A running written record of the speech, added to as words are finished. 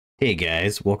Hey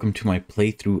guys, welcome to my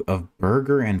playthrough of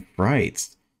Burger and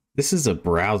Frights. This is a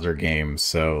browser game,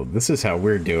 so this is how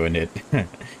we're doing it.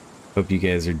 Hope you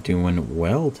guys are doing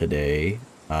well today.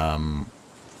 Man,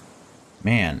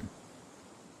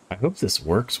 I hope this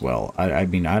works well. I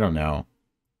mean, I don't know.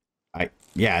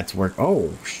 Yeah, it's work.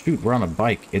 Oh, shoot, we're on a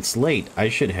bike. It's late. I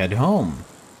should head home.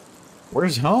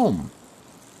 Where's home?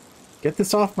 Get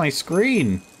this off my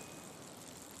screen.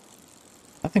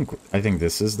 I think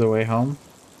this is the way home.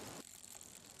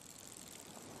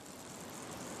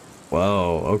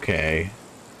 Whoa, okay.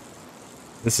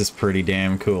 This is pretty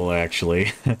damn cool,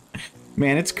 actually.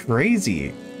 Man, it's crazy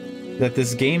that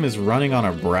this game is running on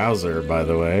a browser, by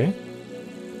the way.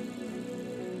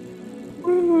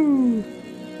 Woo!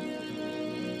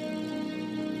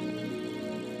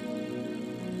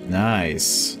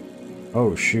 Nice.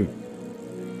 Oh, shoot.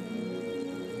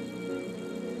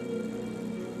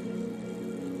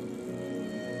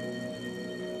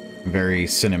 Very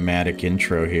cinematic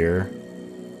intro here.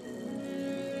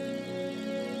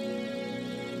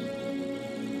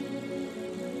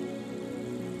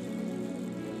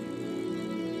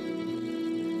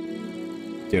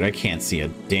 Dude, I can't see a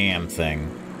damn thing.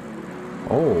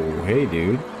 Oh, hey,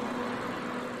 dude.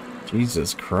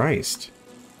 Jesus Christ.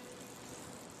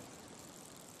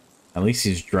 At least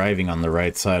he's driving on the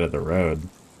right side of the road.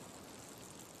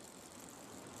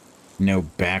 No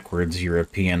backwards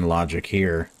European logic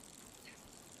here.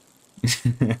 Is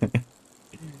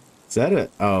that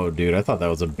it? Oh, dude, I thought that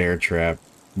was a bear trap.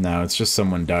 No, it's just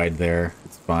someone died there.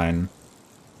 It's fine.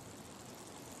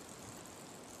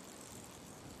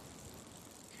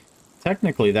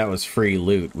 Technically, that was free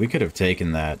loot. We could have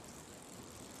taken that.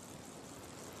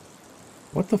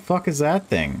 What the fuck is that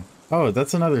thing? Oh,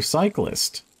 that's another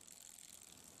cyclist.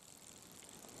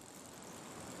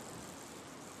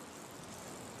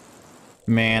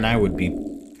 Man, I would be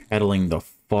pedaling the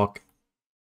fuck.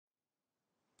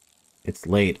 It's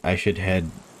late. I should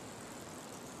head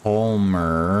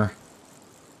Homer.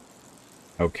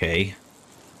 Okay.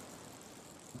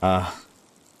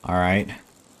 Alright.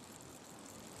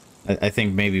 I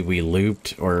think maybe we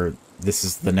looped, or this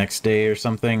is the next day or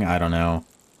something. I don't know.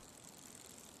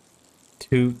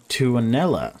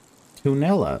 Tuanella.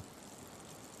 Tunella.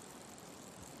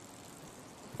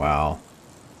 Wow.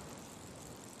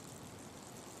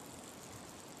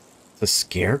 It's a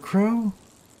scarecrow?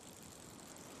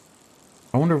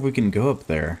 I wonder if we can go up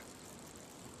there.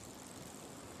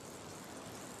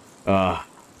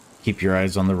 Keep your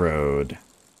eyes on the road.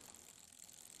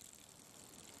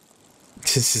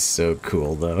 This is so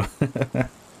cool, though.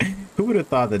 Who would have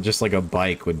thought that just like a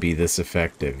bike would be this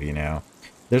effective, you know?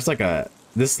 There's like a...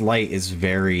 This light is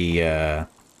very,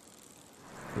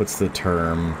 what's the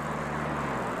term?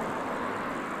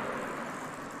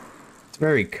 It's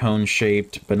very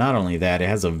cone-shaped, but not only that, it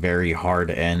has a very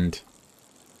hard end.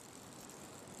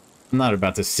 I'm not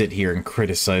about to sit here and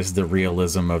criticize the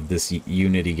realism of this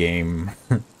Unity game,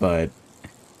 but,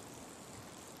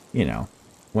 you know,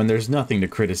 when there's nothing to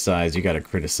criticize, you gotta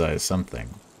criticize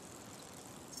something.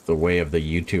 It's the way of the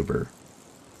YouTuber.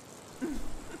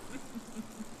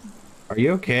 Are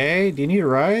you okay? Do you need a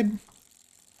ride?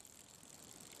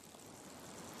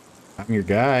 I'm your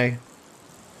guy.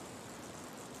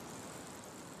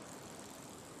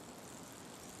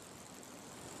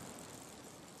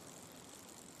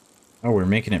 Oh, we're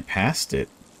making it past it.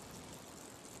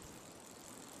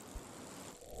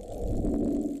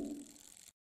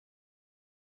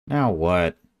 Now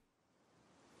what?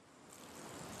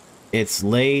 It's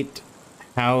late.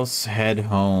 House, head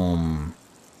home.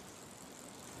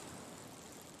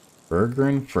 Burger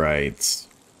and Frights.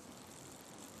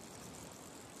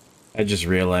 I just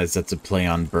realized that's a play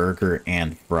on burger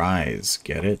and fries.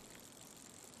 Get it?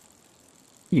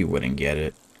 You wouldn't get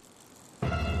it.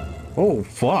 Oh,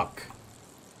 fuck.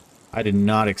 I did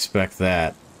not expect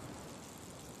that.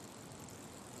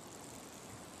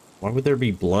 Why would there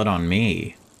be blood on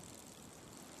me?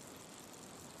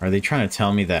 Are they trying to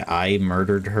tell me that I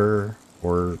murdered her?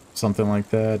 Or something like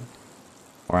that?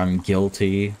 Or I'm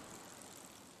guilty?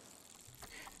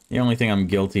 The only thing I'm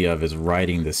guilty of is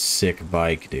riding this sick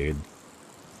bike, dude.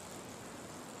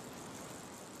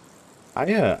 I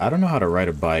don't know how to ride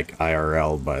a bike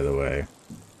IRL, by the way.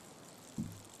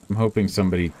 I'm hoping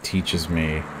somebody teaches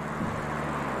me.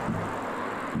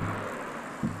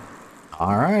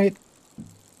 Alright.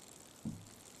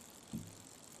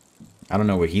 I don't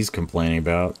know what he's complaining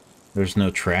about. There's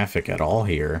no traffic at all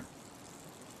here.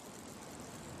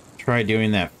 Try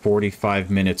doing that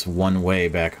 45 minutes one way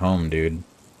back home, dude.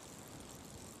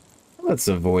 Let's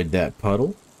avoid that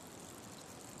puddle.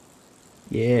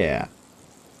 Yeah.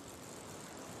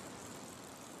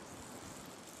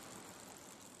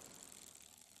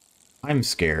 I'm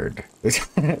scared.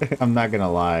 I'm not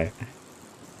gonna lie.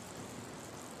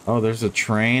 Oh, there's a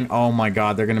train? Oh my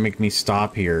god, they're gonna make me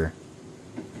stop here.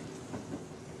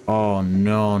 Oh,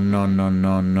 no, no, no,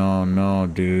 no, no, no,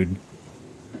 dude.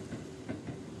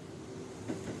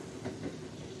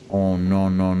 Oh, no,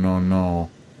 no, no,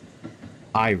 no.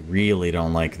 I really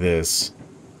don't like this.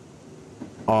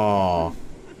 Oh.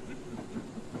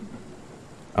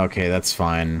 Okay, that's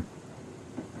fine.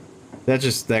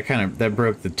 That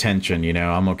broke the tension, you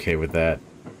know? I'm okay with that.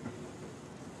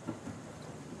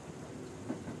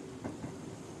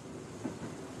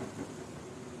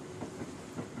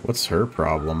 What's her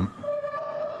problem?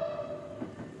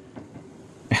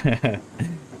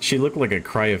 She looked like a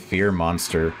Cry of Fear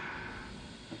monster.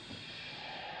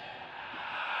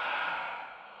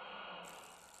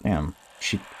 Damn,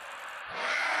 she...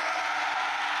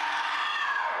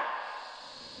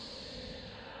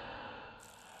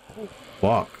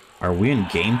 Fuck. Are we in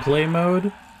gameplay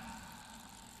mode?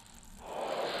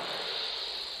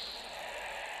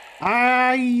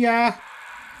 Yeah.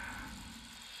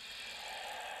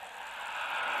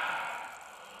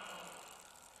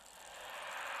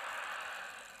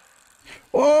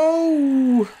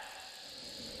 Oh!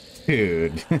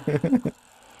 Dude.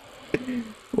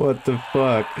 What the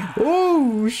fuck?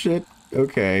 Oh, shit.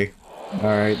 Okay.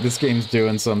 Alright, this game's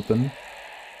doing something.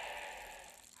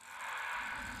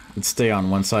 Let's stay on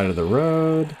one side of the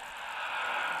road.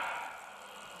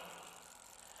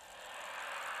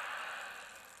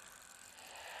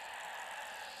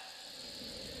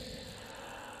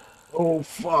 Oh,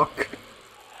 fuck.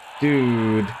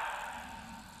 Dude.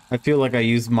 I feel like I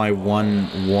used my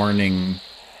one warning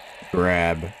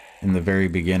grab in the very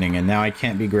beginning, and now I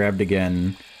can't be grabbed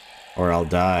again, or I'll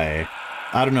die.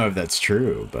 I don't know if that's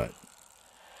true, but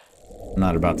I'm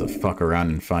not about to fuck around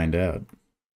and find out.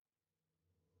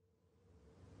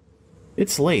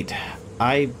 It's late.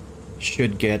 I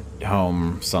should get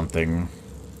home something.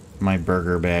 My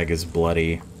burger bag is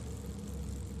bloody.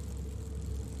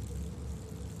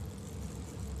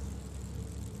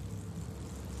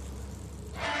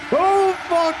 Oh,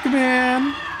 fuck,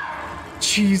 man!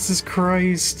 Jesus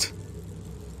Christ.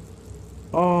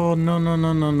 Oh, no, no,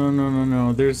 no, no, no, no, no,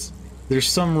 no. There's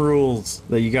some rules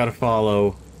that you gotta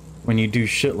follow when you do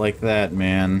shit like that,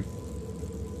 man.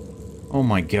 Oh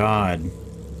my god.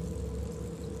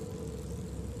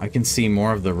 I can see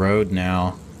more of the road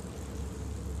now.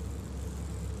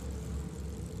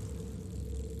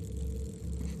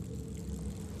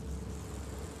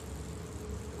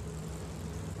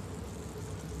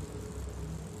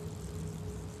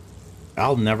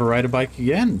 I'll never ride a bike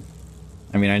again.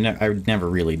 I mean, I never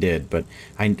really did, but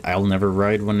I'll never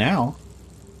ride one now.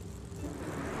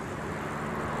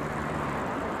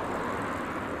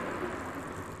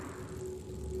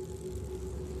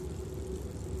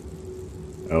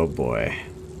 Oh boy.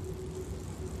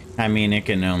 I mean, it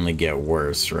can only get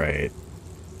worse, right?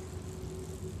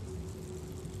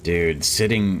 Dude, just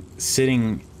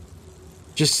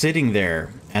sitting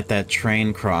there at that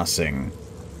train crossing.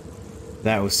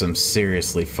 That was some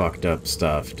seriously fucked up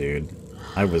stuff, dude.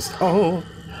 I was... Oh!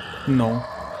 No.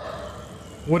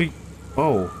 What do you...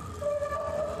 Oh.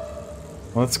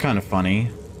 Well, that's kind of funny.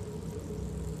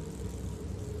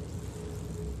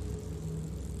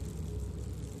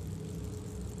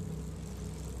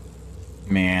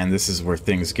 Man, this is where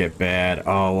things get bad.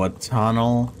 Oh, a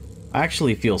tunnel? I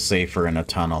actually feel safer in a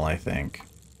tunnel, I think.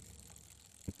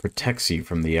 It protects you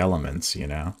from the elements, you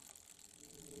know?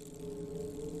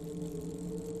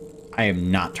 I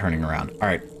am not turning around.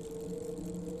 Alright.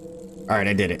 Alright,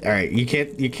 I did it. Alright, you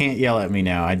can't yell at me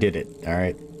now. I did it.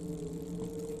 Alright.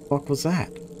 What the fuck was that?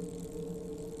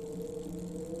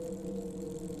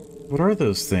 What are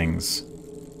those things?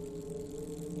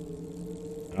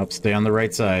 Oh, stay on the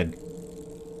right side.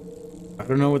 I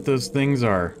don't know what those things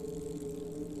are.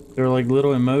 They're like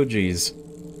little emojis.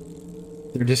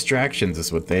 They're distractions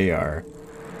is what they are.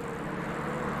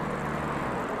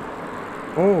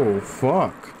 Oh,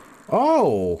 fuck.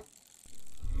 Oh!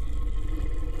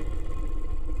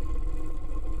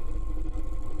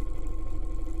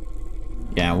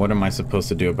 Yeah, what am I supposed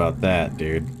to do about that,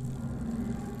 dude?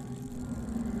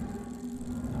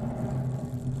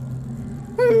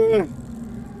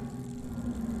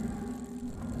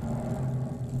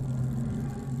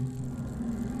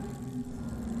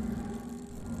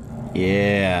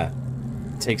 Yeah.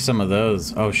 Take some of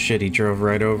those. Oh shit, he drove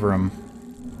right over him.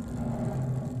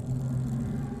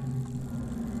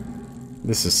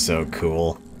 This is so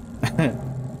cool.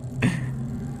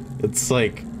 It's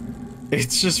like...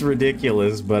 It's just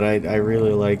ridiculous, but I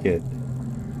really like it.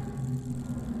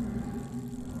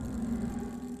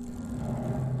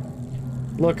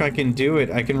 Look, I can do it.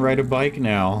 I can ride a bike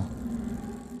now.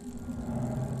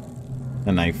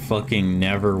 And I fucking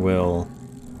never will.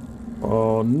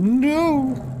 Oh,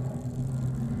 no!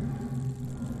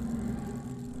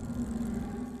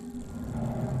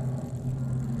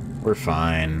 We're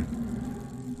fine.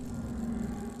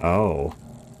 Oh.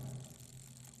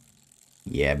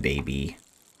 Yeah, baby.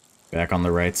 Back on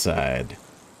the right side.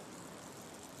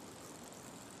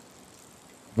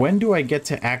 When do I get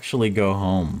to actually go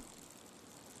home?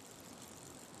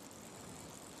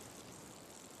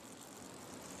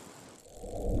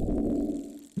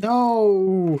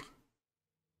 No!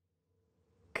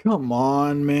 Come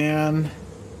on, man.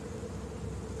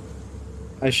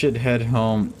 I should head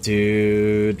home.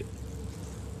 Dude.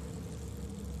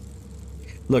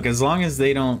 Look, as long as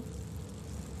they don't...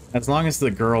 As long as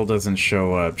the girl doesn't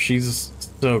show up, she's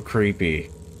so creepy.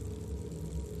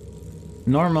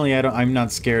 Normally, I'm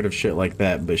not scared of shit like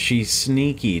that, but she's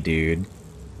sneaky, dude.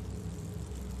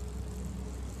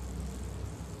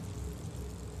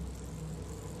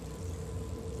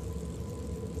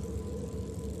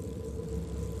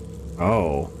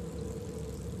 Oh.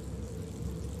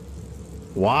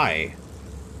 Why?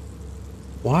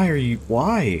 Why are you...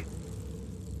 Why?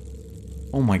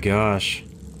 Oh my gosh.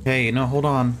 Hey, no, hold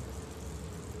on.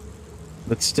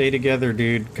 Let's stay together,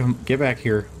 dude. Come, get back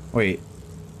here. Wait.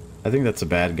 I think that's a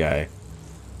bad guy.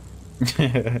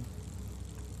 I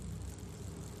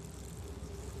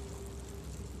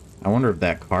wonder if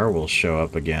that car will show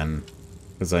up again.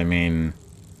 Because, I mean...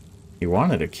 He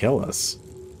wanted to kill us.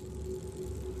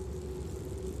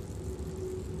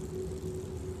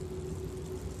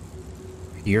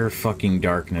 Pure fucking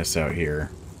darkness out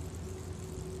here.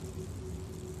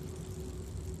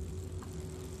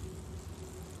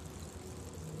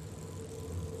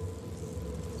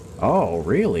 Oh,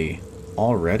 really?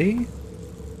 Already?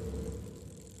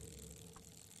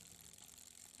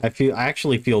 I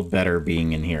actually feel better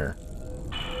being in here.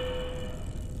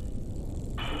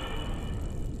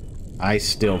 I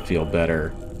still feel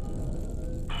better.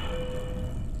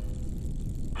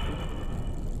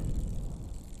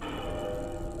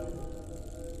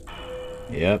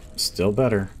 Yep, still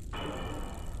better.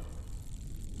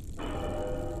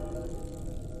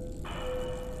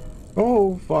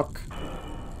 Oh, fuck.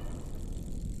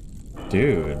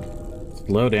 Dude,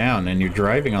 slow down, and you're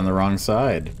driving on the wrong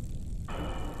side.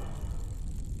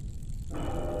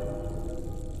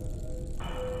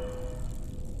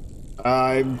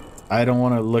 I don't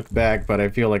want to look back, but I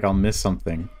feel like I'll miss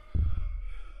something.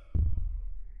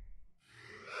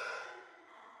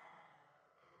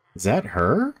 Is that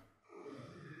her?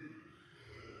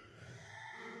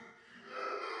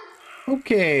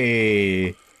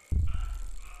 Okay.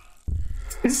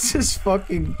 This is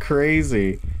fucking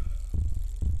crazy.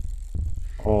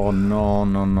 Oh, no,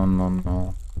 no, no, no,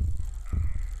 no.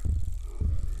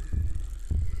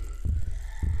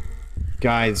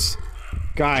 Guys.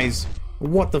 Guys.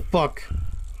 What the fuck?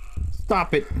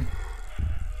 Stop it.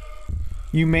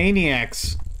 You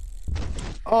maniacs.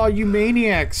 Oh, you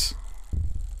maniacs.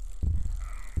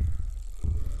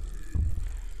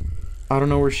 I don't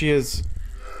know where she is.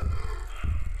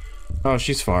 Oh,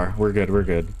 she's far. We're good, we're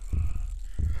good.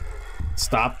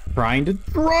 Stop trying to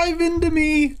drive into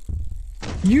me!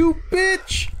 You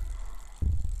bitch!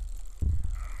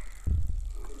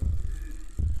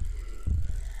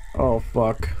 Oh,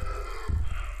 fuck.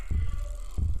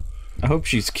 I hope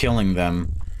she's killing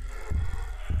them.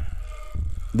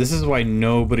 This is why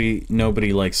nobody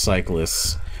likes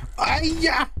cyclists.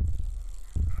 Ah-ya!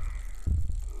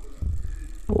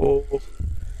 Oh.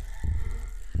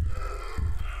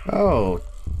 Oh,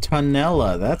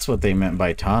 tunnella. That's what they meant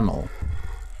by tunnel.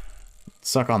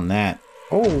 Suck on that.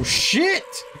 Oh, shit!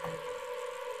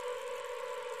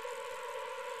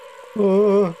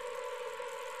 Oh.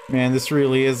 Man, this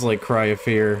really is like Cry of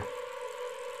Fear.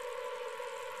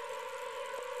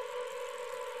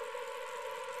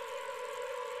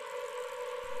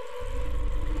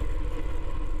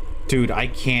 Dude, I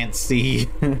can't see.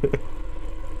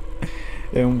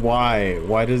 And why?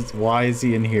 Why is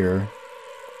he in here?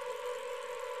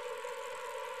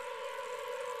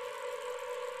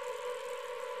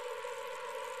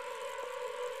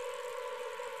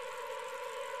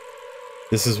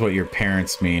 This is what your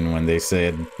parents mean when they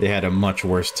said they had a much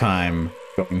worse time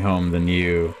going home than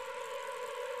you.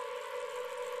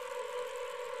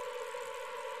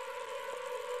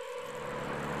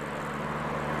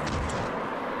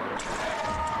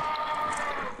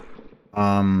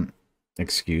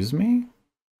 Excuse me?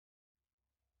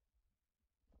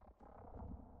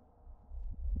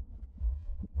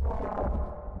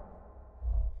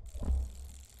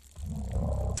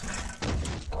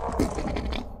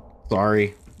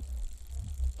 Sorry.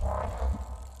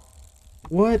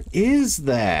 What is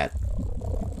that?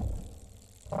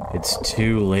 It's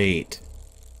too late.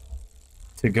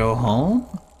 To go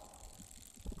home?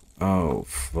 Oh,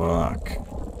 fuck.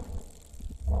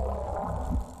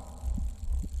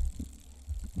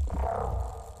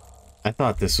 I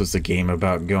thought this was a game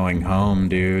about going home,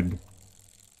 dude.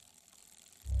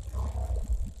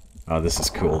 Oh, this is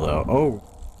cool, though. Oh!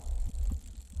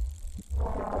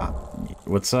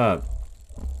 What's up?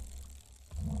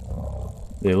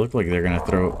 They look like they're gonna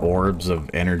throw orbs of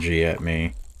energy at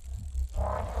me.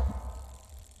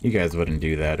 You guys wouldn't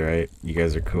do that, right? You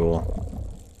guys are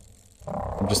cool.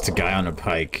 I'm just a guy on a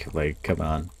pike. Like, come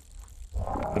on.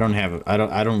 I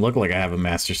don't look like I have a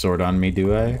master sword on me,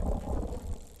 do I?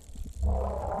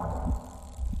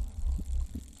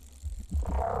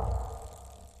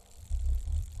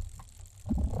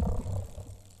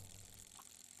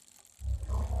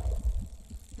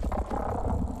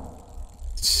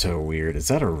 So weird. Is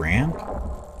that a ramp?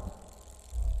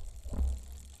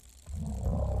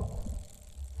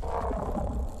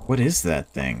 What is that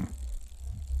thing?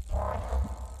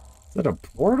 Is that a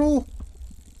portal?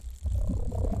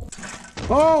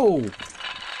 Oh!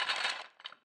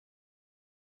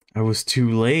 I was too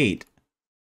late.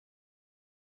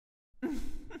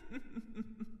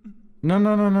 No,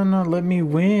 no, no, no, no. Let me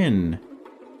win.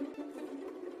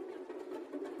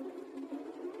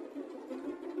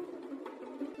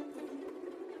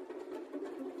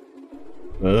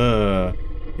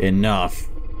 Enough.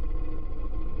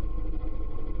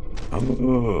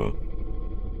 Oh.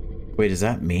 Wait, is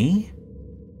that me?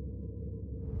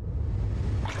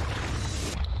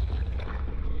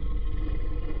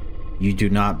 You do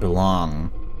not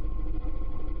belong.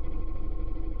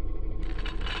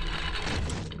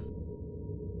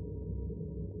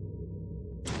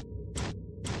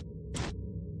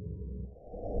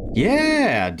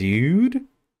 Yeah, dude.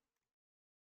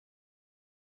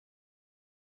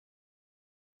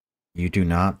 You do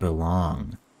not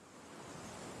belong.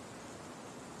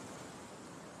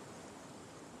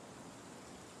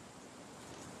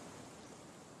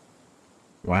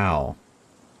 Wow.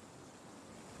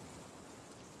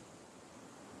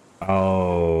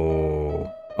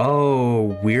 Oh.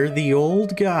 Oh, we're the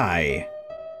old guy.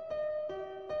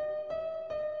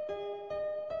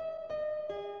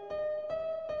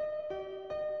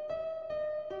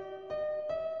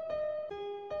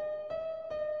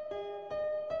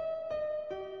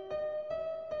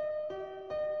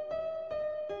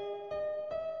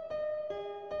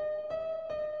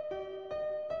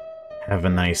 Have a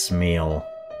nice meal.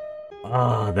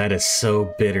 Oh, that is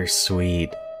so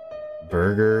bittersweet.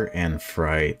 Burger and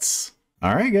Frights.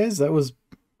 Alright guys, that was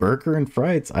Burger and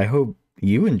Frights. I hope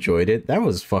you enjoyed it. That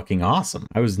was fucking awesome.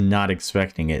 I was not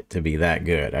expecting it to be that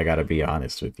good. I gotta be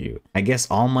honest with you. I guess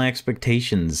all my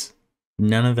expectations,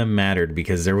 none of them mattered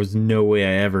because there was no way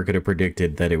I ever could have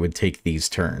predicted that it would take these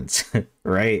turns,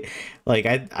 right? Like,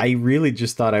 I really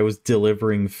just thought I was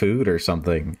delivering food or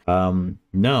something.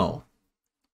 No.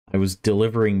 I was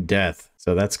delivering death,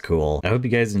 so that's cool. I hope you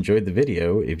guys enjoyed the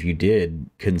video. If you did,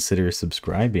 consider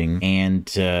subscribing. And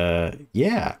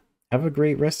yeah, have a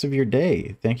great rest of your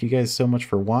day. Thank you guys so much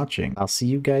for watching. I'll see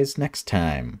you guys next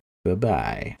time.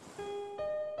 Bye-bye.